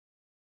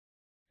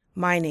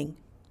Mining.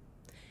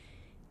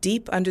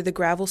 Deep under the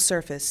gravel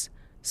surface,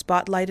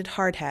 spotlighted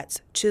hard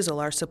hats chisel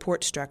our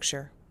support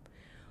structure.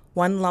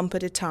 One lump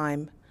at a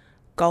time,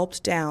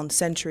 gulped down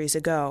centuries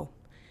ago,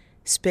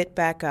 spit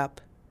back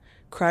up,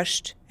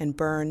 crushed and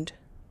burned,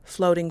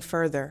 floating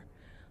further,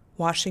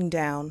 washing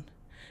down,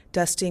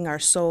 dusting our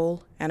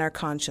soul and our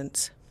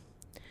conscience.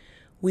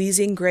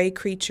 Wheezing gray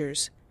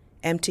creatures,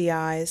 empty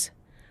eyes,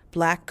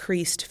 black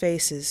creased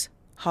faces,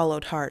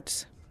 hollowed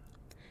hearts.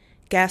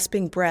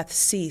 Gasping breaths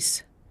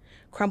cease.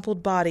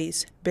 Crumpled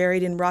bodies,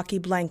 buried in rocky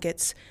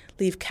blankets,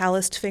 leave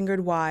calloused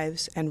fingered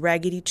wives and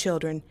raggedy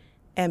children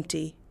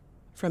empty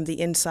from the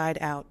inside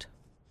out.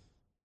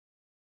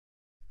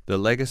 The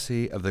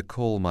legacy of the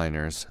coal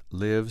miners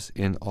lives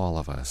in all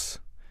of us.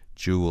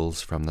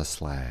 Jewels from the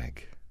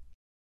slag.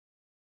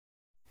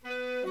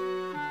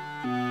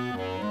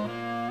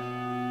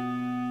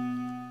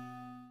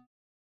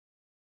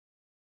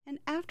 And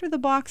after the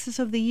boxes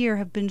of the year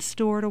have been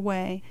stored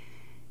away,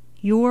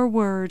 your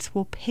words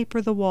will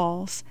paper the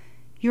walls,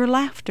 your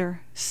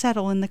laughter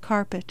settle in the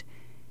carpet,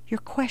 your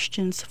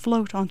questions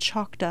float on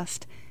chalk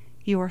dust,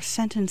 your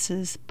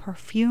sentences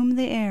perfume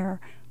the air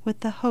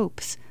with the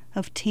hopes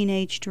of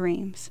teenage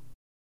dreams.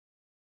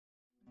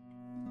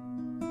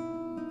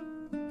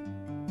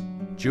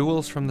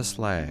 Jewels from the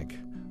Slag,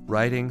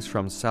 Writings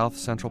from South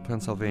Central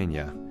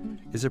Pennsylvania,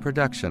 is a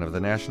production of the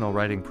National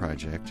Writing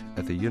Project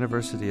at the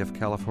University of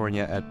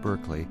California at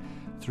Berkeley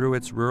through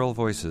its Rural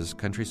Voices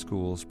Country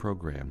Schools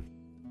program.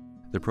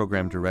 The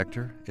program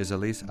director is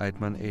Elise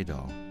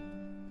Eidman-Adol.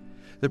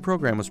 The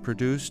program was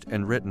produced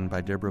and written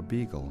by Deborah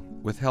Beagle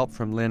with help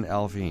from Lynn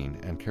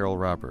Alvine and Carol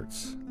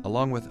Roberts,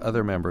 along with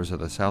other members of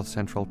the South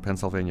Central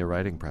Pennsylvania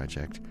Writing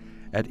Project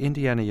at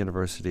Indiana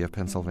University of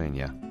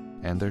Pennsylvania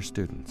and their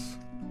students.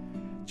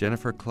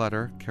 Jennifer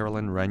Clutter,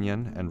 Carolyn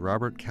Runyon, and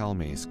Robert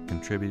Calmes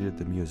contributed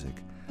the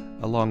music,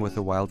 along with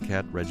the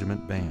Wildcat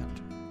Regiment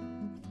Band.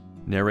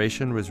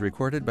 Narration was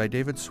recorded by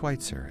David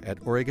Schweitzer at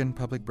Oregon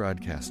Public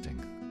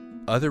Broadcasting.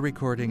 Other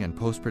recording and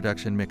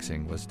post-production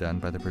mixing was done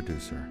by the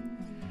producer.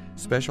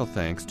 Special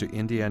thanks to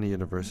Indiana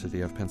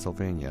University of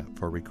Pennsylvania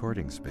for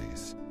recording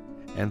space,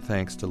 and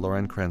thanks to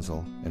Lauren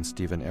Krenzel and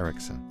Stephen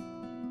Erickson.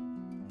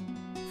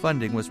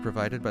 Funding was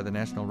provided by the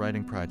National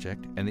Writing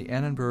Project and the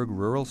Annenberg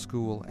Rural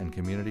School and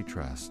Community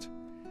Trust.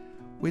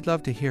 We'd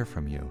love to hear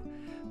from you.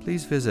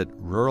 Please visit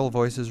Rural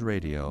Voices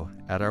Radio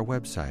at our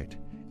website,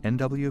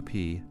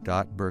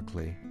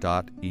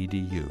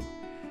 nwp.berkeley.edu.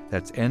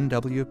 That's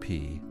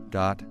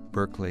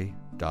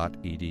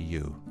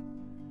nwp.berkeley.edu.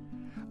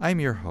 I'm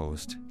your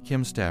host,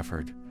 Kim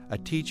Stafford, a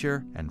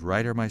teacher and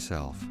writer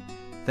myself.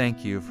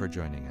 Thank you for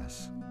joining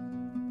us.